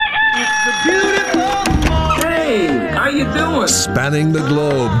Hey, how you doing? Spanning the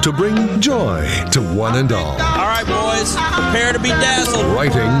globe to bring joy to one and all. All right, boys, prepare to be dazzled.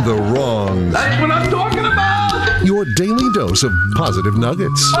 Righting the wrongs. That's what I'm talking about. Your daily dose of positive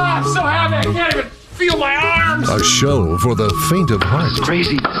nuggets. Oh, I'm so happy I can't even feel my arms. A show for the faint of heart. It's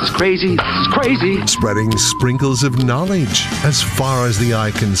crazy. It's crazy. It's crazy. Spreading sprinkles of knowledge as far as the eye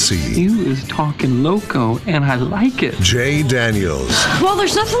can see. You is talking loco, and I like it. Jay Daniels. Well,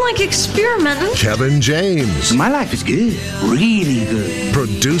 there's nothing like experimenting. Kevin James. My life is good. Really good.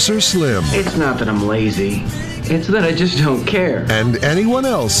 Producer Slim. It's not that I'm lazy. It's that I just don't care. And anyone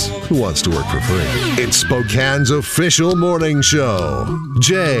else who wants to work for free. It's Spokane's official morning show.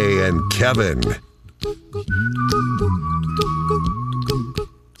 Jay and Kevin.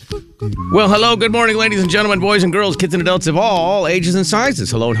 Well, hello, good morning, ladies and gentlemen, boys and girls, kids and adults of all ages and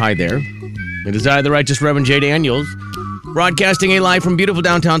sizes. Hello and hi there. It is I, the Righteous Reverend Jay Daniels, broadcasting a live from beautiful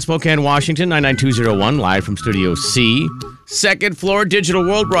downtown Spokane, Washington, 99201, live from Studio C, second floor, Digital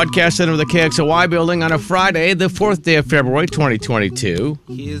World Broadcast Center of the KXOY building on a Friday, the 4th day of February, 2022.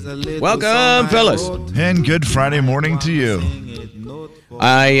 Welcome, fellas. And good Friday morning to you.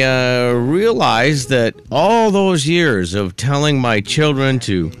 I realized that all those years of telling my children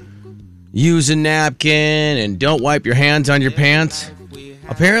to use a napkin and don't wipe your hands on your pants,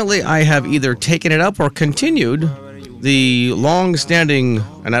 apparently I have either taken it up or continued the long-standing,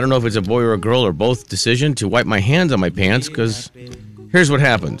 and I don't know if it's a boy or a girl or both, decision to wipe my hands on my pants, because here's what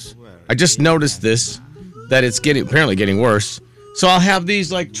happens. I just noticed this, that it's apparently getting worse. So I'll have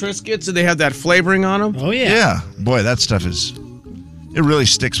these like Triscuits, and they have that flavoring on them. Oh, yeah. Yeah. Boy, that stuff it really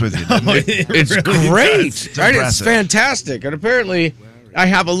sticks with you, doesn't it? It's really great. It's right? It's fantastic. And apparently I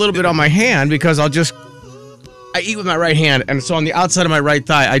have a little bit on my hand because I eat with my right hand, and so on the outside of my right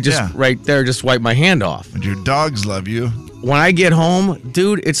thigh, I just right there just wipe my hand off. And your dogs love you. When I get home,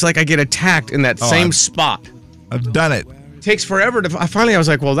 dude, it's like I get attacked in that same spot. I've done it. It takes forever to. Finally, I was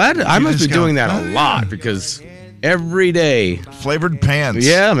like, well, I must be doing that a lot because every day. Flavored pants.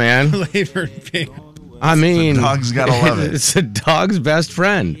 Yeah, man. Flavored pants. I mean, the dog's gotta love it. It's a dog's best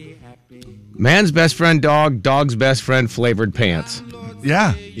friend. Man's best friend, dog. Dog's best friend, flavored pants.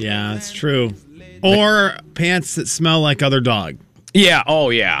 Yeah. Yeah, it's true. Or pants that smell like other dog. Yeah. Oh,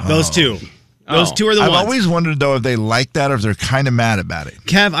 yeah. Those two. Those two are the ones. I've always wondered, though, if they like that or if they're kind of mad about it.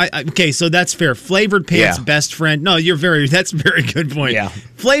 Kev, okay, so that's fair. Flavored pants, best friend. No, that's a very good point. Yeah.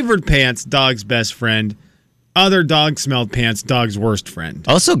 Flavored pants, dog's best friend. Other dog-smelled pants, dog's worst friend.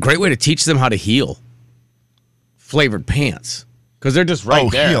 Also, great way to teach them how to heel. Flavored pants. Because they're just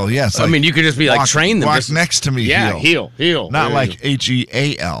right there. Heel, yes. I mean, you could just be like, train them. Walk next to me, heel. Heel. Not like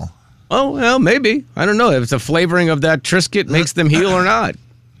H-E-A-L. Oh, well, maybe. I don't know if it's a flavoring of that Triscuit makes them heel or not.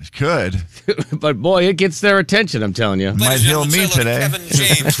 It could. But, boy, it gets their attention, I'm telling you. Might heal me today. Kevin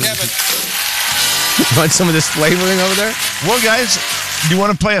James. Want some of this flavoring over there? Well, guys, do you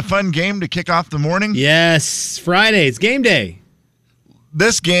want to play a fun game to kick off the morning? Yes. Friday. It's game day.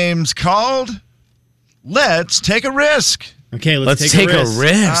 This game's called Let's Take a Risk. Okay, let's take a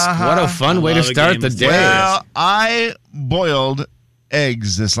risk. Uh-huh. What a fun way to start the day. Well, I boiled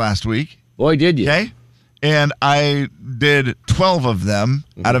eggs this last week. Boy, did you. Okay? And I did 12 of them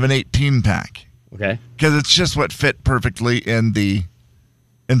out of an 18-pack. Okay. Because it's just what fit perfectly in the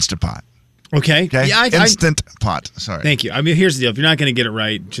Instapot. Okay. Yeah, Instant pot. Sorry. Thank you. I mean, here's the deal. If you're not going to get it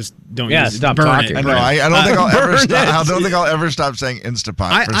right, just don't use it. Stop Burn talking. it. I know. I don't think I'll ever stop. I don't think I'll ever stop saying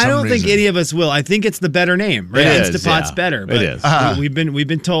Instapot. I don't think any of us will. I think it's the better name. Right? It Instapot's is, better. But it is. We've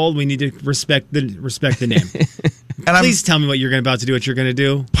been told we need to respect the name. And Please tell me what you're about to do. What you're going to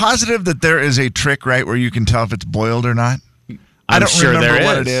do? Positive that there is a trick, right, where you can tell if it's boiled or not. I I'm don't sure remember there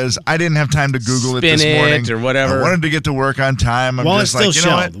what is. it is. I didn't have time to Google Spin it this morning or whatever. I wanted to get to work on time. I'm While just it's still like, you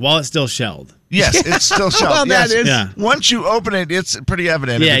know shelled. what? While it's still shelled. Yes, it's still shelled. Well, yes. that is. Yeah. Once you open it, it's pretty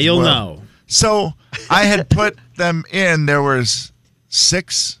evident. Yeah, if it's you'll boiled. know. So I had put them in. There was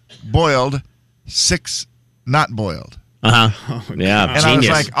 6 boiled, 6 not boiled. Uh-huh. Yeah, And genius. I was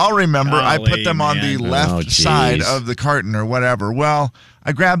like, I'll remember. I put Golly, them on the man. left geez. side of the carton or whatever. Well,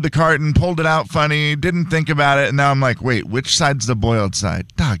 I grabbed the carton, pulled it out funny, didn't think about it, and now I'm like, wait, which side's the boiled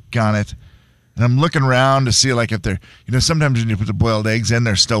side? Doggone it. And I'm looking around to see like if they're, sometimes when you put the boiled eggs in,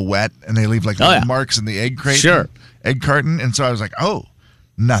 they're still wet, and they leave like little marks in the egg crate. Sure. Egg carton. And so I was like, oh,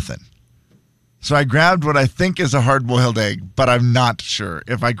 nothing. So I grabbed what I think is a hard-boiled egg, but I'm not sure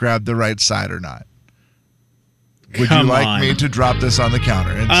if I grabbed the right side or not. Would Come you like on. me to drop this on the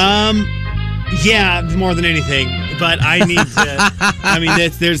counter? Yeah, more than anything. But I need to. I mean,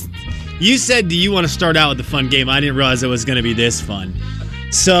 there's. You said, do you want to start out with the fun game? I didn't realize it was going to be this fun.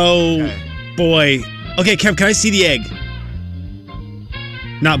 So, boy. Okay, Kev, can I see the egg?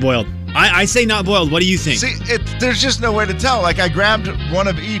 Not boiled. I say not boiled. What do you think? See, there's just no way to tell. Like, I grabbed one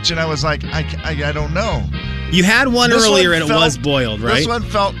of each, and I was like, I don't know. You had one This earlier, one and it was boiled, right? This one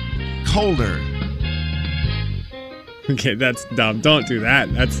felt colder. Okay, that's dumb. Don't do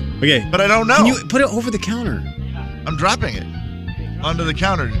that. That's okay. But I don't know. Can you put it over the counter? I'm dropping it onto the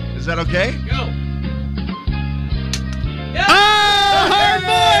counter. Is that okay? Go. Oh,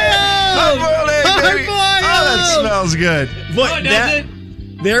 Hard-boiled egg, baby. Hard-boiled! Oh, that smells good. Boy,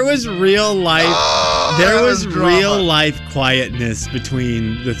 there was real life. There that was was drama. real life quietness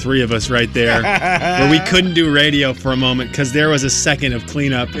between the three of us right there, where we couldn't do radio for a moment because there was a second of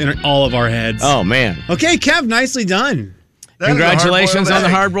cleanup in all of our heads. Oh, man. Okay, Kev, nicely done. That is a Congratulations on the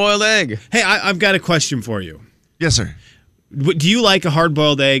hard-boiled hard-boiled egg. Hey, I've got a question for you. Yes, sir. Do you like a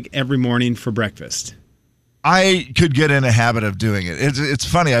hard-boiled egg every morning for breakfast? I could get in a habit of doing it. It's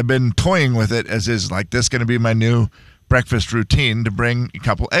funny. I've been toying with it as is like this going to be my new breakfast routine to bring a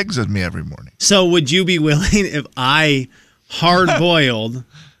couple eggs with me every morning. So would you be willing if I hard-boiled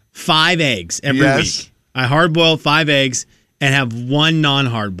 5 eggs every week? I hard-boil 5 eggs and have 1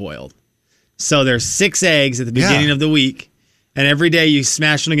 non-hard-boiled. So there's 6 eggs at the beginning of the week, and every day you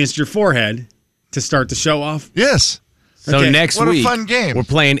smash them against your forehead to start the show off? Yes. So Okay. next What a week, fun game. we're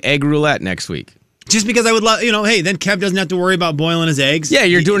playing egg roulette next week. Just because I would love, hey, then Kev doesn't have to worry about boiling his eggs. Yeah,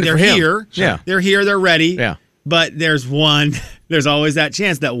 you're doing it They're for him. here. Yeah. They're here, they're ready. Yeah. But there's always that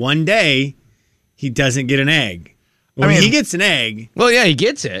chance that one day he doesn't get an egg. When he gets an egg. Well, yeah, he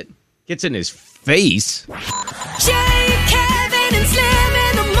gets it. Gets it in his face. Jay, Kevin, and Slim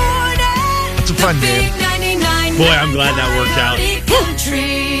in the morning. It's a fun game. Boy, I'm glad that worked out.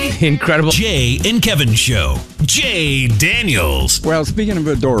 Incredible. Jay and Kevin Show. Jay Daniels. Well, speaking of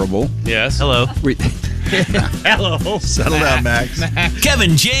adorable, Yes. Hello. Hello. Settle down, Max.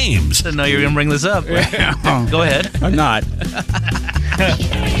 Kevin James. Didn't know you were going to bring this up. Go ahead. I'm not.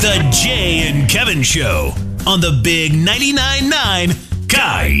 The Jay and Kevin Show on the Big 99.9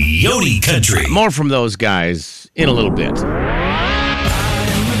 Coyote Country. More from those guys in a little bit.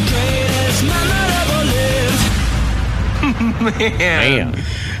 Man.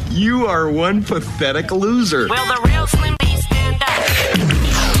 You are one pathetic loser. Will the real Slim B stand up?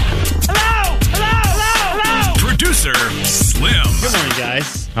 Hello! Producer Slim. Good morning,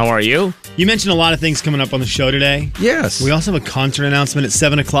 guys. How are you? You mentioned a lot of things coming up on the show today. Yes. We also have a concert announcement at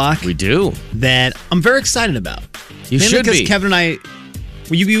 7 o'clock We do. that I'm very excited about. You Mainly should because be. Kevin and I,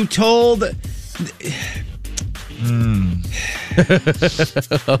 you told...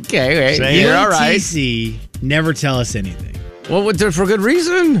 Okay, Say you're it. all right. UTC never tell us anything. Well, for good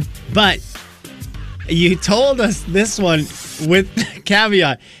reason. But you told us this one with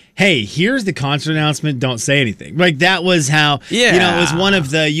caveat. Hey, here's the concert announcement. Don't say anything. Like that was how. Yeah. It was one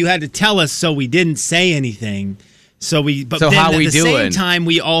of the. You had to tell us, so we didn't say anything. So then how at we the same doing? time,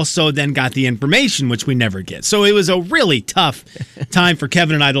 we also then got the information, which we never get. So it was a really tough time for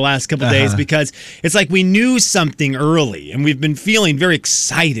Kevin and I the last couple days because it's like we knew something early, and we've been feeling very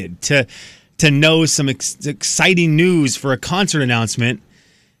excited to know some exciting news for a concert announcement.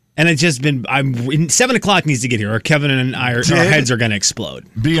 And it's just been 7 o'clock needs to get here, or Kevin and I our heads are going to explode.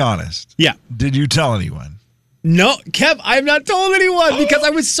 Be honest. Yeah. Did you tell anyone? No, Kev, I've not told anyone because I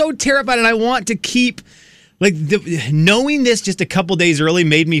was so terrified, and I want to keep. Like knowing this just a couple days early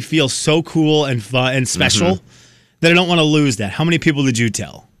made me feel so cool and fun and special that I don't want to lose that. How many people did you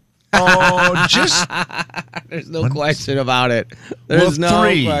tell? Oh, just There's no question about it. There's no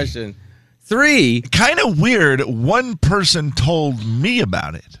 3. question. 3? kind of weird. One person told me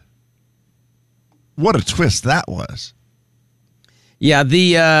about it. What a twist that was. Yeah,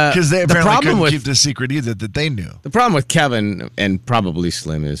 Because they apparently problem couldn't with keep the secret either that they knew. the problem with Kevin and probably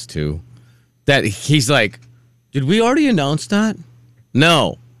Slim is too that he's like, did we already announce that?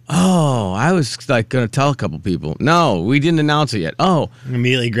 No. Oh, I was like going to tell a couple people. No, we didn't announce it yet. Oh,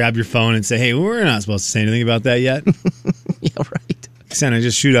 Immediately grab your phone and say, "Hey, we're not supposed to say anything about that yet." yeah, right. Santa,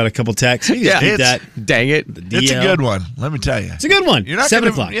 just shoot out a couple texts. You just beat that. Dang it. It's a DL. good one. Let me tell you. It's a good one. You're not 7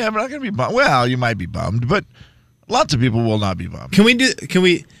 gonna, o'clock. Yeah, we're not going to be bummed. Well, you might be bummed, but lots of people will not be bummed. Can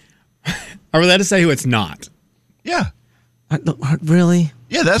we? Are we allowed to say who it's not? Yeah. Really?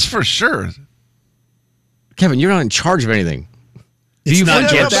 Yeah, that's for sure. Kevin, you're not in charge of anything. Do you not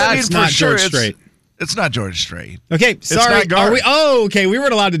forget George- that? It's not George Strait. It's not George Strait. Okay, sorry. not Garth. Are we? Oh, okay. We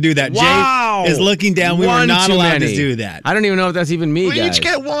weren't allowed to do that. Wow. Jay is looking down. We were One not too allowed many. to do that. I don't even know if that's even me, We guys. each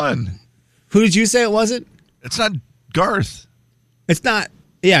get one. Who did you say it wasn't? It's not Garth. It's not.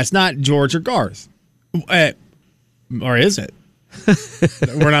 Yeah, it's not George or Garth. Or is it?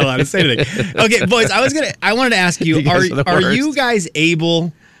 We're not allowed to say anything. Okay, boys. I wanted to ask you: You guys are the Are worst. you guys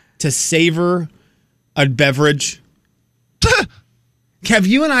able to savor a beverage? Kev,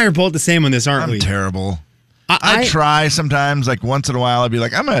 you and I are both the same on this, aren't we? I'm terrible. I try sometimes, like once in a while, I'll be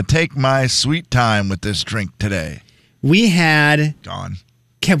like, I'm going to take my sweet time with this drink today. We had Gone.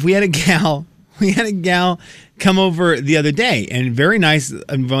 Kev, we had a gal come over the other day, and very nice.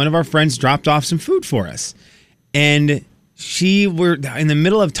 One of our friends dropped off some food for us, and we're in the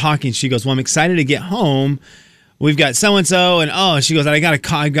middle of talking. She goes, "Well, I'm excited to get home. We've got so and so," and she goes, I'm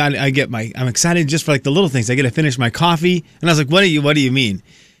excited just for like the little things. I get to finish my coffee, and I was like, "What do you mean?"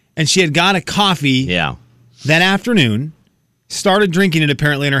 And she had got a coffee, that afternoon, started drinking it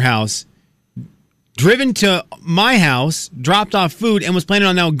apparently in her house. Driven to my house, dropped off food, and was planning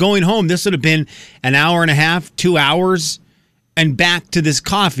on now going home. This would have been an hour and a half, 2 hours, and back to this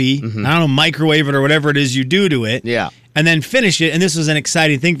coffee. I don't know, microwave it or whatever it is you do to it. Yeah. And then finish it. And this was an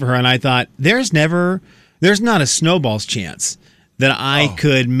exciting thing for her. And I thought, there's not a snowball's chance that I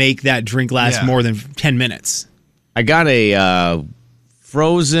could make that drink last more than 10 minutes. I got a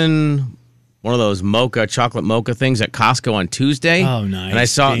frozen, one of those chocolate mocha things at Costco on Tuesday. Oh, nice. And I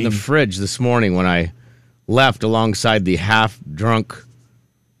saw it in the fridge this morning when I left alongside the half-drunk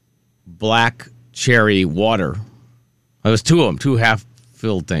black cherry water. There was two of them, two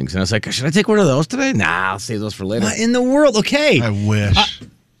half-filled things. And I was like, should I take one of those today? Nah, I'll save those for later. What in the world? Okay. I wish.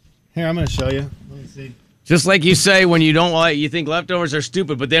 Here, I'm going to show you. Let me see. Just like you say when you think leftovers are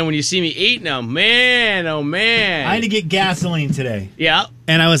stupid, but then when you see me eating them, man, oh man. I had to get gasoline today. Yeah.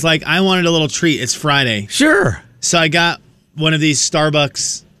 And I was like, I wanted a little treat. It's Friday. Sure. So I got one of these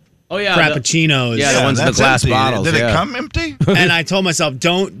Starbucks Frappuccinos. The ones in the glass bottles. Did it come empty? And I told myself,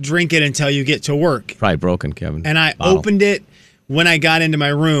 don't drink it until you get to work. Probably broken, Kevin. And I opened it when I got into my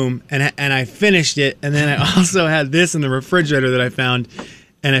room, and I finished it. And then I also had this in the refrigerator that I found,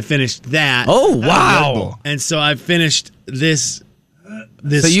 and I finished that. Oh, wow. And so I finished this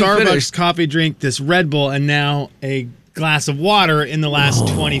Starbucks coffee drink, this Red Bull, and now a glass of water in the last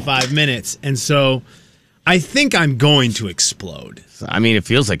 25 minutes. And so I think I'm going to explode. I mean, it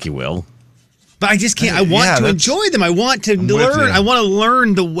feels like you will. But I just can't. I want to enjoy them. I want to learn. I want to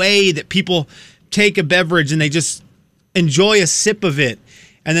learn the way that people take a beverage and they just enjoy a sip of it.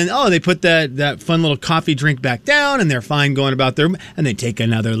 And then, they put that fun little coffee drink back down, and they're fine going about and they take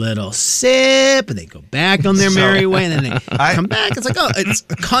another little sip, and they go back on their merry way, and then they come back. It's like, it's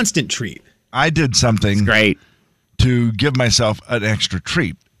a constant treat. I did something great to give myself an extra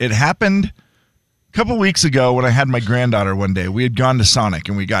treat. It happened a couple weeks ago when I had my granddaughter one day. We had gone to Sonic,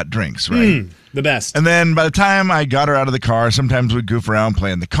 and we got drinks, right? The best. And then by the time I got her out of the car, sometimes we'd goof around,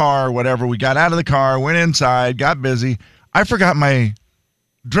 play in the car, whatever. We got out of the car, went inside, got busy. I forgot my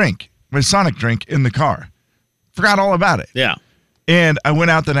Sonic drink in the car. Forgot all about it. Yeah. And I went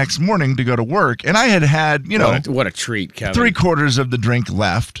out the next morning to go to work, and I had, what a treat, Kevin. 3/4 of the drink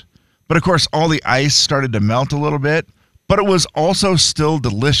left. But of course, all the ice started to melt a little bit, but it was also still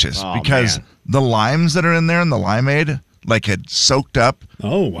delicious because the limes that are in there and the limeade had soaked up.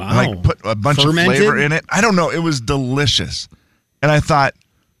 Oh, wow. And put a bunch of flavor in it. I don't know. It was delicious. And I thought,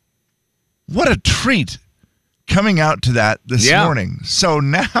 what a treat coming out to that this morning. So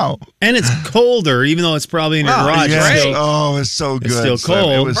now. And it's colder, even though it's probably in your garage. Yes. It's so good. It's still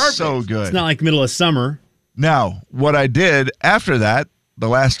cold. It was so good. It's not like middle of summer. Now, what I did after that, the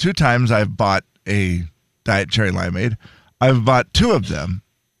last 2 times I've bought a Diet Cherry Limeade, I've bought 2 of them.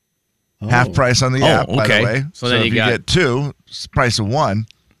 Half price on the app, by the way. So then if you get 2, it's the price of 1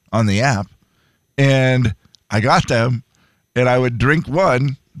 on the app. And I got them, and I would drink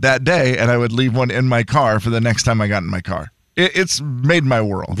 1 that day, and I would leave 1 in my car for the next time I got in my car. It's made my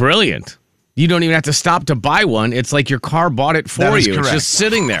world. Brilliant. You don't even have to stop to buy one. It's like your car bought it for you. Correct. It's just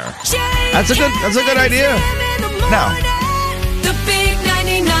sitting there. That's a good idea. Now, the big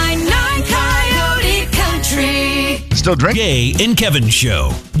 99.9 Coyote Country. Still drink? Jay and Kevin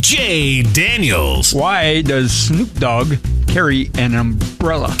Show. Jay Daniels. Why does Snoop Dogg carry an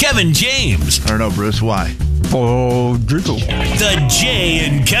umbrella? Kevin James. I don't know, Bruce. Why? Oh, drizzle. The Jay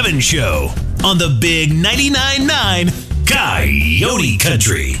and Kevin Show on the big 99.9 Coyote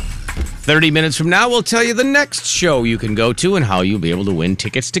Country. 30 minutes from now, we'll tell you the next show you can go to and how you'll be able to win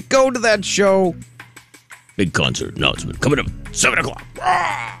tickets to go to that show. Big concert announcement coming up 7 o'clock.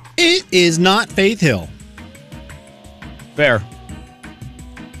 It is not Faith Hill. Fair.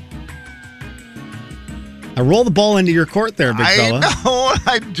 I roll the ball into your court there, big fella.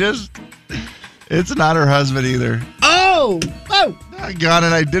 I know. It's not her husband either. Oh! I got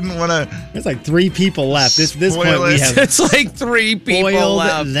it. I didn't want to. There's like 3 people left. This point we have. It's like 3 people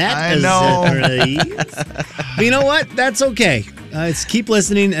left. That I know. But you know what? That's okay. It's keep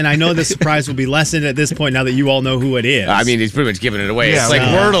listening, and I know the surprise will be lessened at this point now that you all know who it is. I mean, he's pretty much giving it away. Yeah, it's like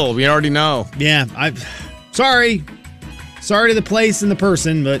Wordle. We already know. Yeah. Sorry. Sorry to the place and the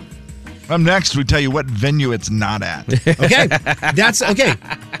person, but Up next, we tell you what venue it's not at. okay. That's okay.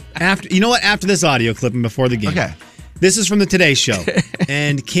 After this audio clip and before the game. Okay. This is from the Today Show.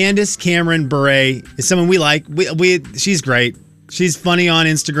 And Candace Cameron Bure is someone we like. She's great. She's funny on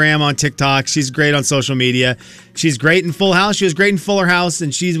Instagram, on TikTok. She's great on social media. She's great in Full House. She was great in Fuller House,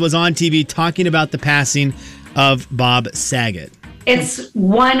 and she was on TV talking about the passing of Bob Saget. It's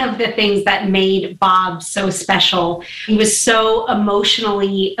one of the things that made Bob so special. He was so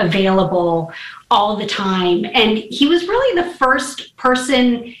emotionally available all the time. And he was really the first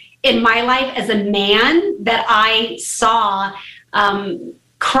person in my life as a man that I saw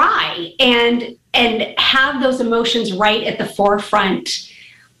cry and have those emotions right at the forefront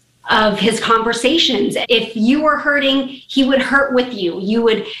of his conversations. If you were hurting, he would hurt with you. You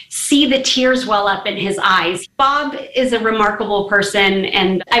would see the tears well up in his eyes. Bob is a remarkable person,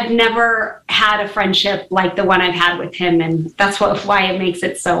 and I've never had a friendship like the one I've had with him, and that's why it makes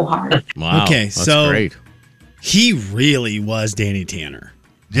it so hard. Wow. Okay, that's so great. He really was Danny Tanner.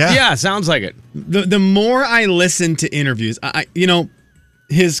 Yeah, sounds like it. The more I listened to interviews,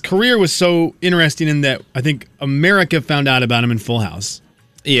 his career was so interesting in that I think America found out about him in Full House.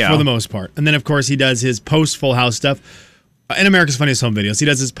 Yeah. For the most part. And then, of course, he does his post-Full House stuff. In America's Funniest Home Videos, he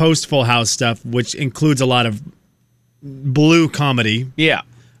does his post-Full House stuff, which includes a lot of blue comedy. Yeah.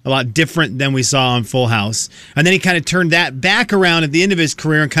 A lot different than we saw on Full House. And then he kind of turned that back around at the end of his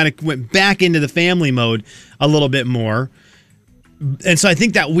career and kind of went back into the family mode a little bit more. And so I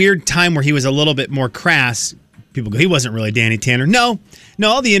think that weird time where he was a little bit more crass, people go, he wasn't really Danny Tanner. No,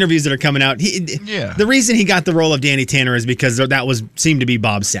 all the interviews that are coming out, the reason he got the role of Danny Tanner is because that seemed to be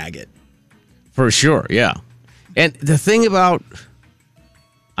Bob Saget. For sure, yeah. And the thing about,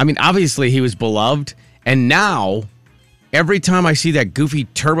 obviously he was beloved, and now every time I see that goofy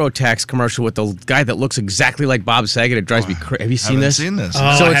TurboTax commercial with the guy that looks exactly like Bob Saget, it drives me crazy. Have you seen this? I haven't seen this. Oh,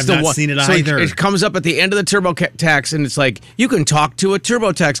 I have not seen it either. It comes up at the end of the TurboTax, and it's like, you can talk to a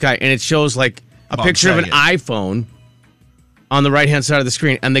TurboTax guy, and it shows like a Bob picture Saget. of an iPhone on the right-hand side of the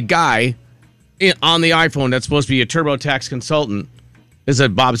screen, and the guy on the iPhone that's supposed to be a TurboTax consultant is a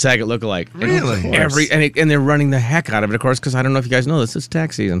Bob Saget lookalike. Really? And they're running the heck out of it, of course, because I don't know if you guys know this. It's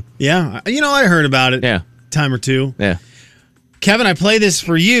tax season. Yeah. I heard about it. Yeah. Time or two. Yeah. Kevin, I play this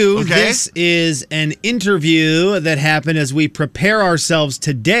for you. Okay. This is an interview that happened as we prepare ourselves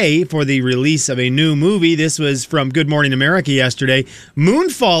today for the release of a new movie. This was from Good Morning America yesterday.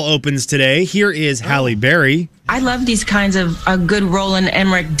 Moonfall opens today. Here is Halle Berry. I love these kinds of a good Roland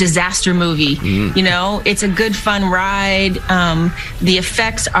Emmerich disaster movie. It's a good fun ride. The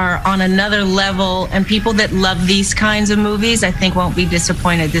effects are on another level, and people that love these kinds of movies, I think, won't be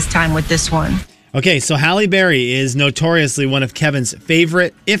disappointed this time with this one. Okay, so Halle Berry is notoriously one of Kevin's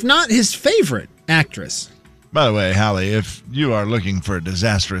favorite, if not his favorite, actress. By the way, Halle, if you are looking for a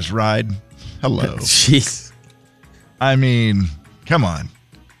disastrous ride, hello. Jeez. Come on.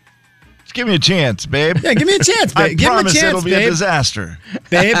 Just give me a chance, babe. Yeah, give me a chance, babe. I Give him a promise chance, it'll be babe. a disaster.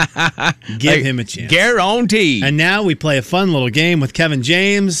 Babe, give him a chance. Guarantee. And now we play a fun little game with Kevin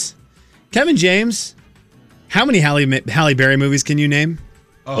James. Kevin James, how many Halle Berry movies can you name?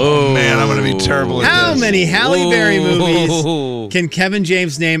 Oh, man, I'm going to be terrible at How this. many Halle Berry movies can Kevin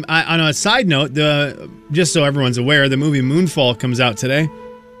James name? On a side note, just so everyone's aware, the movie Moonfall comes out today.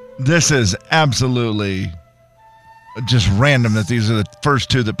 This is absolutely just random that these are the first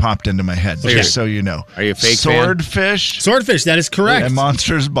two that popped into my head, just so you know. Are you a fake Swordfish? Swordfish, that is correct. And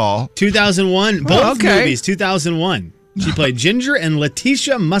Monsters Ball. 2001. Both movies, 2001. She played Ginger and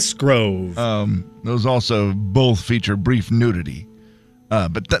Letitia Musgrove. Those also both feature brief nudity.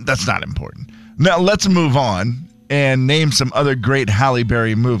 But that's not important. Now, let's move on and name some other great Halle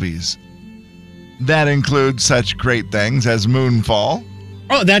Berry movies. That includes such great things as Moonfall.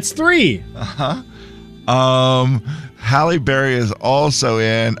 Oh, that's 3. Halle Berry is also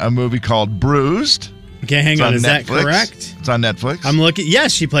in a movie called Bruised. Okay, hang on. Is that correct? It's on Netflix. I'm looking.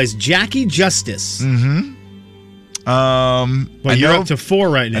 Yes, she plays Jackie Justice. Mm-hmm. Well, you're up to 4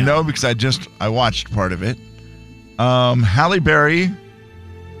 right now. I know because I watched part of it. Halle Berry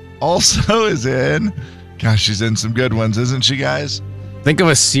also is in. Gosh, she's in some good ones, isn't she, guys? Think of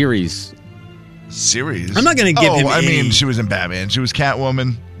a series. I'm not going to give him any. She was in Batman. She was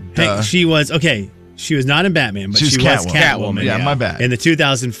Catwoman. Hey, she was, she was not in Batman, but she was Catwoman. Yeah, my bad. In the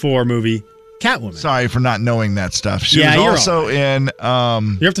 2004 movie Catwoman. Sorry for not knowing that stuff. She was also in...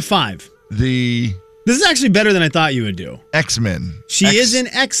 You're up to 5. This is actually better than I thought you would do. X-Men. She is in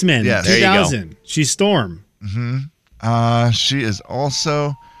X-Men 2000. She's Storm. Mm-hmm. She is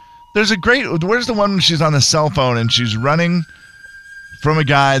also... There's a great... Where's the one when she's on the cell phone and she's running from a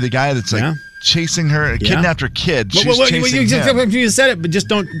guy, the guy that's like chasing her, kidnapped her kid. She's chasing him. You said it, but just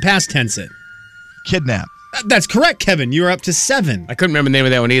don't past tense it. Kidnap. That's correct, Kevin. You're up to 7. I couldn't remember the name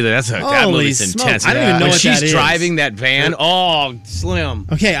of that one either. That movie's intense. I don't even know when what she's that is. driving that van. Oh, Slim.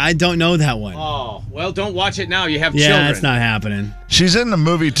 Okay, I don't know that one. Oh, well, don't watch it now. You have children. Yeah, it's not happening. She's in the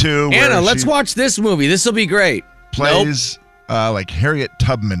movie, too. Anna, let's watch this movie. This will be great. Plays like Harriet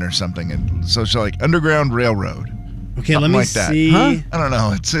Tubman or something. And so she's like Underground Railroad. Okay, something let me like see. That. Huh? I don't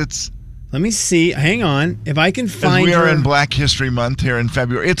know. It's. Let me see. Hang on. If I can find we are her. in Black History Month here in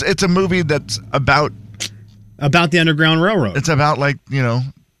February. It's a movie that's about the Underground Railroad. It's about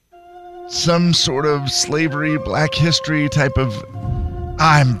some sort of slavery, Black history type of.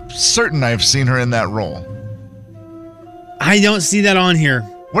 I'm certain I've seen her in that role. I don't see that on here.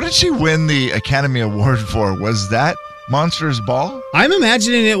 What did she win the Academy Award for? Was that Monsters Ball? I'm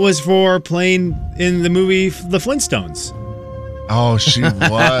imagining it was for playing in the movie The Flintstones. Oh, she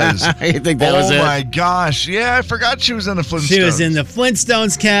was. I think that was it. Oh, my gosh. Yeah, I forgot she was in the Flintstones. She was in the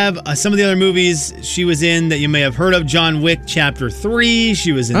Flintstones, Kev. Some of the other movies she was in that you may have heard of, John Wick Chapter 3.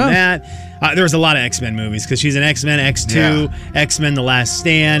 She was in that. There was a lot of X-Men movies because she's in X-Men X2, X-Men The Last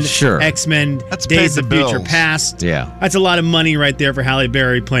Stand, X-Men Days of Future Past. Yeah. That's a lot of money right there for Halle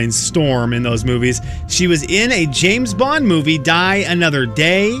Berry playing Storm in those movies. She was in a James Bond movie, Die Another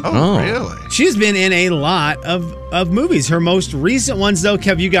Day. Oh, really? She's been in a lot of movies. Her most recent ones, though,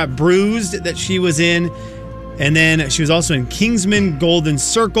 Kev, you got Bruised that she was in. And then she was also in Kingsman, Golden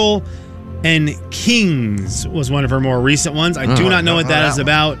Circle, and Kings was one of her more recent ones. I do not know what that is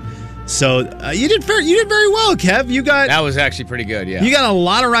about. So you did very well, Kev. That was actually pretty good, yeah. You got a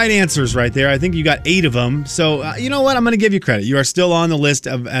lot of right answers right there. I think you got 8 of them. So you know what? I'm going to give you credit. You are still on the list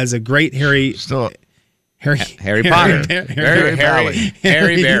as a great Harry Potter. Harry Berry.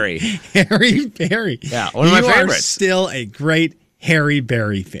 Harry Berry. Yeah, one of my favorites. You are still a great Harry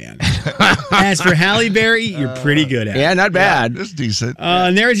Berry fan. As for Halle Berry, you're pretty good at it. Yeah, not bad. It's decent.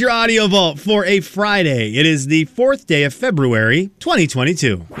 And there's your audio vault for a Friday. It is the 4th day of February,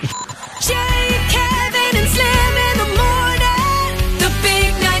 2022. Jay, Kevin, and Slim in the morning. The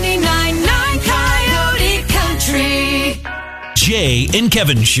big 99.9 Coyote Country. Jay and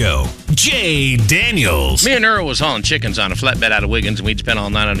Kevin Show. Jay Daniels. Me and Earl was hauling chickens on a flatbed out of Wiggins, and we'd spent all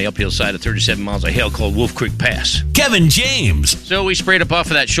night on the uphill side of 37 miles of hill called Wolf Creek Pass. Kevin James. So we sprayed up off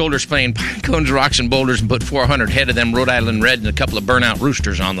of that shoulder spraying pine cones, rocks, and boulders and put 400 head of them Rhode Island Red and a couple of burnout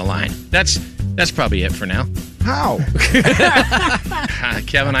roosters on the line. That's probably it for now. How?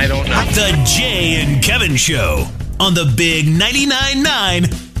 Kevin, I don't know. The Jay and Kevin Show on the big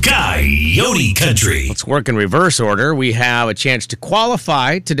 99.9 Coyote Country. Let's work in reverse order. We have a chance to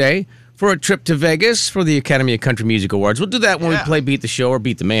qualify today for a trip to Vegas for the Academy of Country Music Awards. We'll do that when we play Beat the Show, or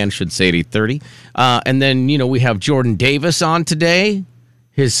Beat the Man, should say, at 8:30. And then, we have Jordan Davis on today.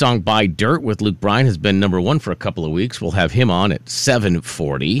 His song Buy Dirt with Luke Bryan has been number 1 for a couple of weeks. We'll have him on at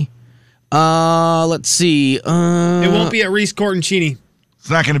 7:40. Let's see. It won't be at Reese Cortoncini. It's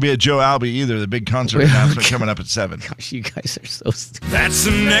not going to be at Joe Albee either. The big concert announcement coming up at 7. Gosh, you guys are so stupid. That's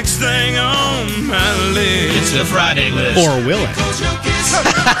the next thing on my list. It's the Friday list. Or will it?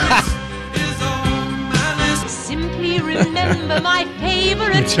 Simply remember my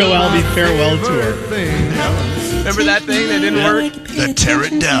favorite. Joe Albee farewell tour. Remember that thing that didn't work? The Tear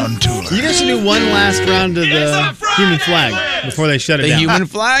It Down tour. You guys should do one last round of the human flag before they shut it down. The human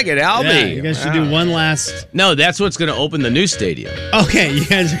flag at Albee. Yeah, you guys should do one last. No, that's what's going to open the new stadium. Okay, you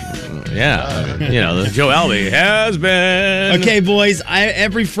guys. Yeah, the Joe Albee has been. Okay, boys.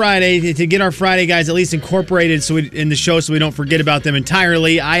 Every Friday, to get our Friday guys at least incorporated in the show, so we don't forget about them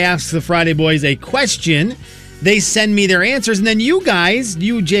entirely, I ask the Friday boys a question. They send me their answers, and then you guys,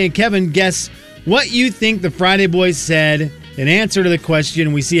 Jay and Kevin, guess what you think the Friday boys said in answer to the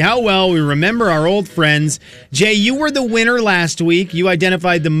question. We see how well we remember our old friends. Jay, you were the winner last week. You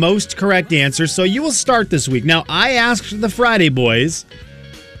identified the most correct answer, so you will start this week. Now, I asked the Friday boys,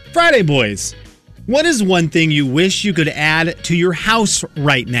 what is one thing you wish you could add to your house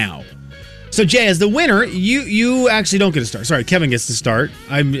right now? So, Jay, as the winner, you actually don't get to start. Sorry, Kevin gets to start.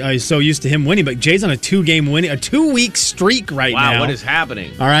 I'm so used to him winning, but Jay's on a 2-week streak right now. Wow, what is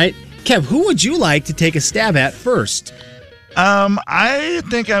happening? All right. Kev, who would you like to take a stab at first? I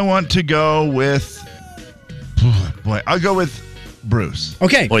think I want to go with. I'll go with Bruce.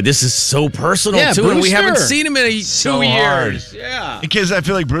 Okay. Boy, this is so personal too, and we haven't seen him in 2 years. Yeah. Because I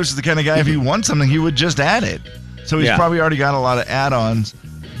feel like Bruce is the kind of guy, if he wants something, he would just add it. So he's probably already got a lot of add-ons.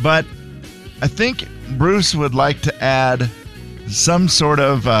 But I think Bruce would like to add some sort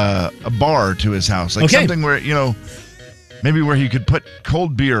of a bar to his house, like something where maybe where he could put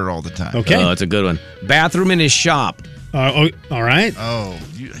cold beer all the time. Okay. Oh, that's a good one. Bathroom in his shop. All right. Oh,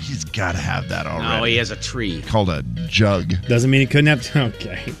 he's got to have that already. No, he has a tree. Called a jug. Doesn't mean he couldn't have.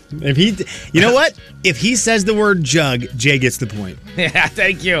 Okay. You know what? If he says the word jug, Jay gets the point. Yeah,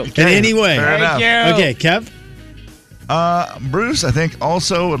 thank you. In any way. Thank you. Okay, Kev? Bruce, I think,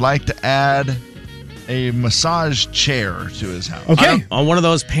 also would like to add a massage chair to his house. Okay. On one of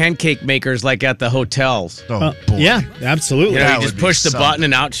those pancake makers like at the hotels. Oh, boy. Yeah, absolutely. You know, you just push the button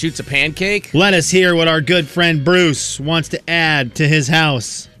and out shoots a pancake. Let us hear what our good friend Bruce wants to add to his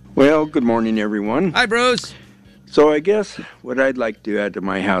house. Well, good morning, everyone. Hi, Bruce. So I guess what I'd like to add to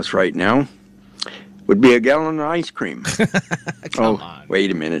my house right now would be a gallon of ice cream. Come on.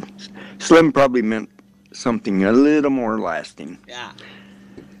 Wait a minute. Slim probably meant something a little more lasting. Yeah.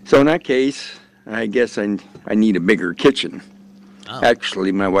 So in that case, I guess I need a bigger kitchen. Oh.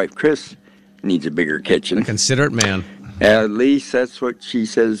 Actually, my wife, Chris, needs a bigger kitchen. Considerate man. At least that's what she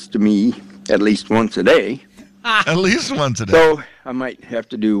says to me at least once a day. At least once a day. So I might have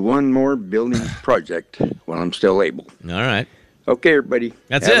to do one more building project while I'm still able. All right. Okay, everybody.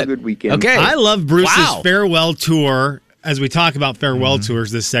 That's Have it. a good weekend. Okay. I love Bruce's Wow. farewell tour. As we talk about farewell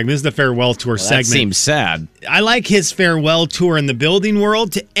tours this segment, this is the farewell tour segment. That seems sad. I like his farewell tour in the building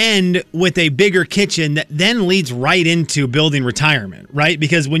world to end with a bigger kitchen that then leads right into building retirement, right?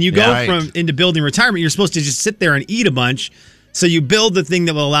 Because when you go into building retirement, you're supposed to just sit there and eat a bunch. So you build the thing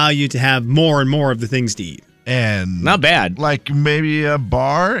that will allow you to have more and more of the things to eat. And not bad. Like maybe a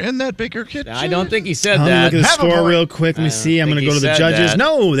bar in that bigger kitchen? I don't think he said Let me that. look at the score real quick. Let me see. I'm going to go to the judges.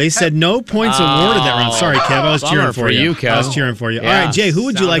 No, they said no points awarded that round. Sorry, Kev. I was cheering for you. Kev. I was cheering for you. Yeah, All right, Jay, who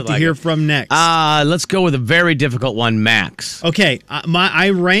would you like to hear from next? Let's go with a very difficult one, Max. Okay,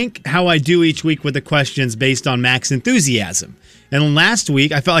 I rank how I do each week with the questions based on Max's enthusiasm. And last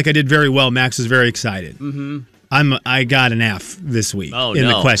week, I felt like I did very well. Max was very excited. Mm-hmm. I got an F this week in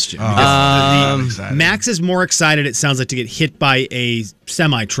the question. Max is more excited, it sounds like, to get hit by a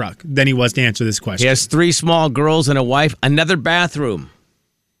semi-truck than he was to answer this question. He has 3 small girls and a wife, another bathroom.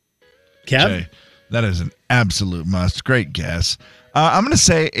 Kev? Jay, that is an absolute must. Great guess. I'm going to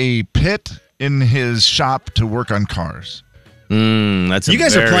say a pit in his shop to work on cars. That's you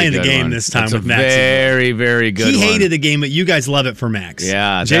guys are playing the game this time with Max. Very, very good. He hated the game, but you guys love it for Max.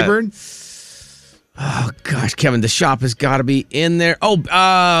 Yeah. Jaybird? Oh, gosh, Kevin, the shop has got to be in there.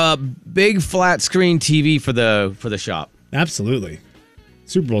 Oh, big flat screen TV for the shop. Absolutely.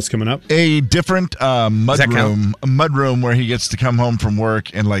 Super Bowl's coming up. A different mud room where he gets to come home from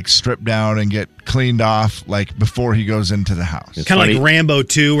work and like strip down and get cleaned off like before he goes into the house. Kind of like Rambo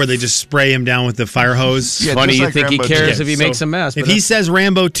 2 where they just spray him down with the fire hose. Yeah, funny you like think Rambo he cares 2. If he makes a mess. If he says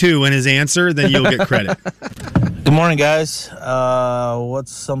Rambo 2 in his answer, then you'll get credit. Good morning, guys.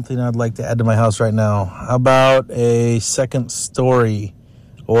 What's something I'd like to add to my house right now? How about a second story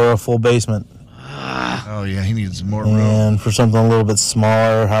or a full basement? Oh, yeah, he needs more room. And for something a little bit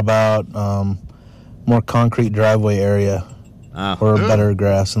smaller, how about more concrete driveway area or better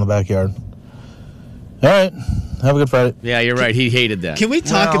grass in the backyard? All right. Have a good Friday. Yeah, you're right. He hated that. Can we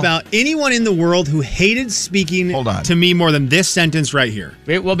talk about anyone in the world who hated speaking to me more than this sentence right here?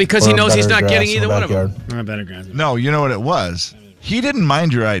 Well, because he knows he's not getting either one of them. Better grass. No, you know what it was? He didn't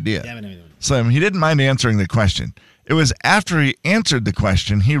mind your idea. Slim, he didn't mind answering the question. It was after he answered the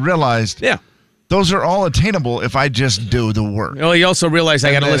question, he realized, those are all attainable if I just do the work. Well, he also realized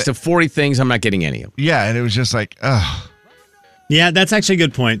I got a list of 40 things. I'm not getting any of them. Yeah, and it was just like, ugh. Yeah, that's actually a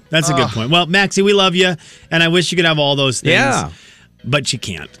good point. That's a good point. Well, Maxie, we love you, and I wish you could have all those things. Yeah. But you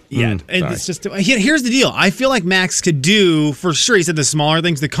can't yet. It's just here's the deal. I feel like Max could do, for sure, he said the smaller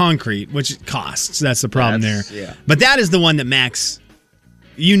things, the concrete, which costs. That's the problem there. Yeah. But that is the one that Max,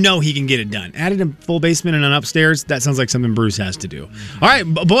 you know he can get it done. Added a full basement and an upstairs, that sounds like something Bruce has to do. All right,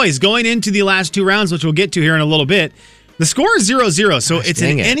 boys, going into the last 2 rounds, which we'll get to here in a little bit, the score is 0-0, so it's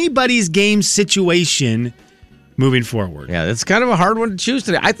an anybody's game situation moving forward. Yeah, it's kind of a hard one to choose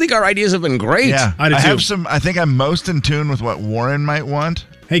today. I think our ideas have been great. Yeah, I do too. have some. I think I'm most in tune with what Warren might want.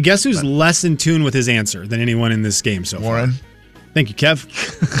 Hey, guess who's less in tune with his answer than anyone in this game so far? Warren. Thank you,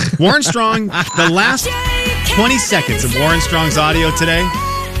 Kev. Warren Strong, the last 20 seconds of Warren Strong's audio today.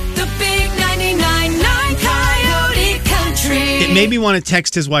 The big 99.9 Coyote Country. It made me want to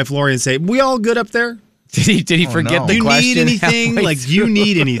text his wife Lori and say, "We all good up there? Did he forget the you question? Need anything? Like, you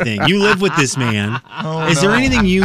need anything? You live with this man. Is there anything you